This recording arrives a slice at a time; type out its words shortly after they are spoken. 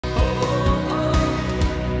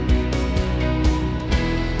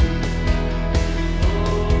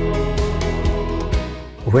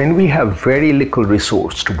When we have very little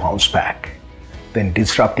resource to bounce back, then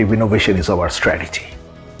disruptive innovation is our strategy.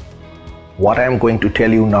 What I am going to tell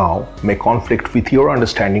you now may conflict with your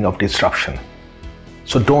understanding of disruption.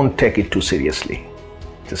 So don't take it too seriously.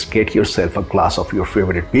 Just get yourself a glass of your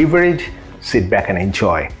favorite beverage, sit back and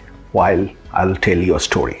enjoy while I'll tell you a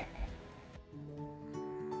story.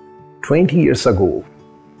 20 years ago,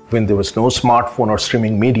 when there was no smartphone or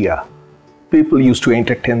streaming media, people used to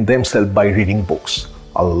entertain themselves by reading books,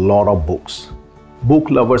 a lot of books. Book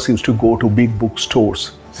lovers used to go to big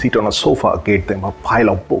bookstores, sit on a sofa, get them a pile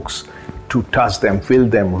of books, to touch them, feel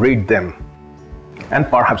them, read them, and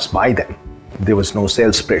perhaps buy them. There was no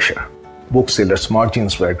sales pressure. Booksellers'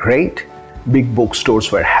 margins were great. Big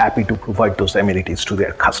bookstores were happy to provide those amenities to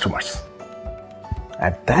their customers.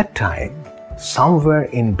 At that time, somewhere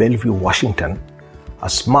in Bellevue, Washington, a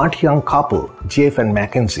smart young couple, Jeff and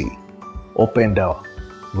Mackenzie, opened a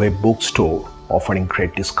web bookstore offering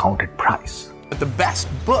great discounted price. But the best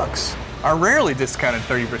books are rarely discounted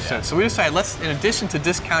 30%. So we decided, in addition to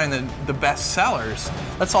discounting the best sellers,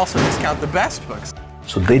 let's also discount the best books.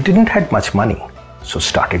 So they didn't have much money, so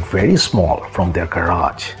started very small from their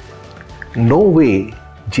garage. No way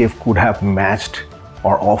Jeff could have matched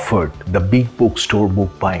or offered the big bookstore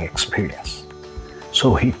book buying experience.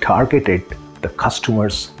 So he targeted the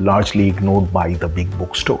customers largely ignored by the big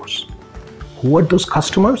bookstores. Who were those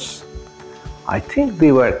customers? I think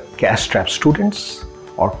they were cash-strapped students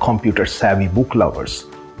or computer-savvy book lovers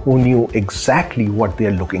who knew exactly what they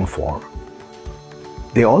are looking for.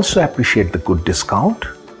 They also appreciate the good discount,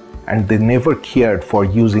 and they never cared for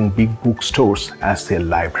using big bookstores as their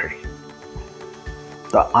library.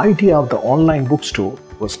 The idea of the online bookstore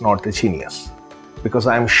was not the genius, because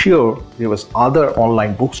I am sure there was other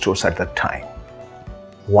online bookstores at that time.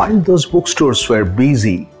 While those bookstores were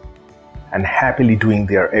busy and happily doing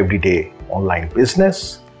their everyday online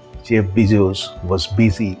business, Jeff Bezos was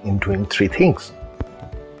busy in doing three things: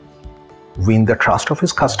 win the trust of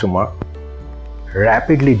his customer,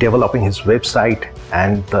 rapidly developing his website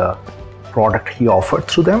and the product he offered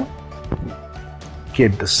through them,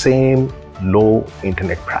 get the same low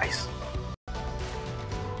internet price.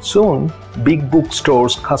 Soon, big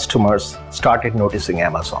bookstores customers started noticing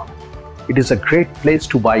Amazon. It is a great place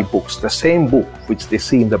to buy books. The same book which they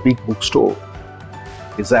see in the big bookstore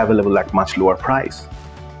is available at much lower price.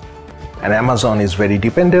 And Amazon is very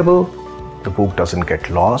dependable. The book doesn't get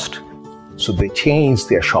lost. So they changed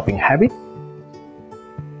their shopping habit.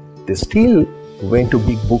 They still went to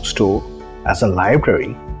big bookstore as a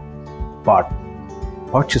library, but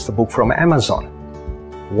purchased the book from Amazon.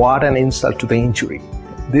 What an insult to the injury.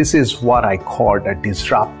 This is what I called a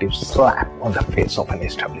disruptive slap on the face of an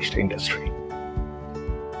established industry.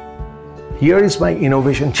 Here is my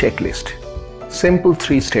innovation checklist. Simple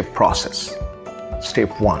three-step process.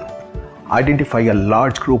 Step 1. Identify a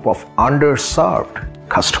large group of underserved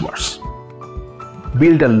customers.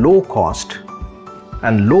 Build a low-cost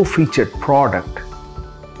and low-featured product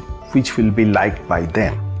which will be liked by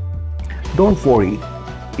them. Don't worry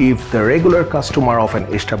if the regular customer of an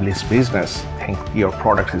established business thinks your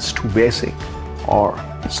product is too basic or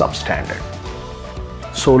substandard.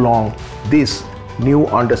 So long this new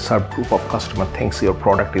underserved group of customers thinks your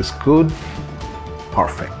product is good,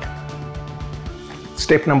 perfect.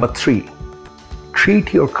 Step number 3.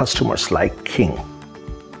 Treat your customers like king.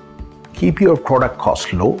 Keep your product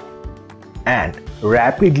cost low and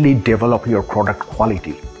rapidly develop your product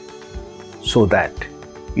quality so that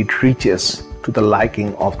it reaches to the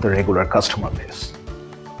liking of the regular customer base.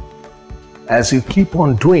 As you keep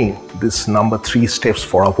on doing this number 3 steps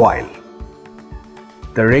for a while,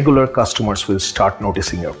 the regular customers will start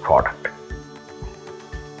noticing your product.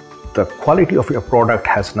 The quality of your product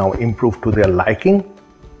has now improved to their liking,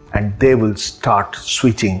 and they will start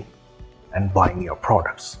switching and buying your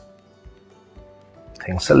products.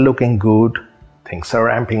 Things are looking good, things are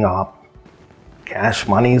ramping up, cash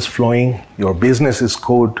money is flowing, your business is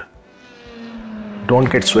good. Don't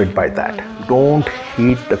get swayed by that. Don't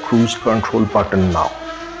hit the cruise control button now.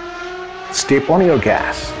 Step on your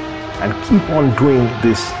gas and keep on doing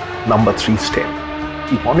this number 3 step.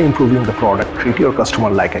 Keep on improving the product, treat your customer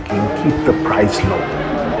like a king, keep the price low.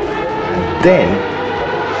 And then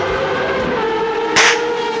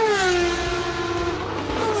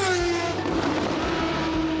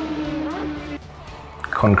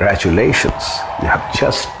congratulations, you have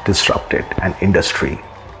just disrupted an industry.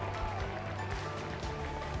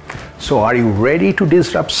 So are you ready to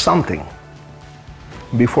disrupt something?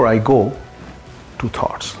 Before I go, 2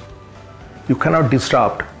 thoughts. You cannot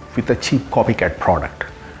disrupt with a cheap copycat product.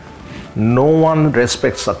 No one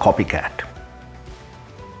respects a copycat.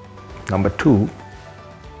 Number 2,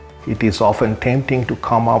 It is often tempting to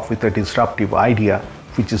come up with a disruptive idea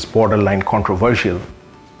which is borderline controversial,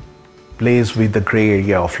 plays with the gray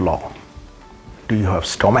area of law. Do you have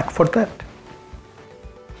stomach for that?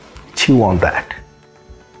 Chew on that.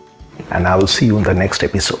 And I will see you in the next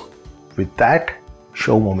episode. With that,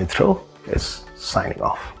 Show Momithro is signing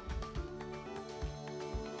off.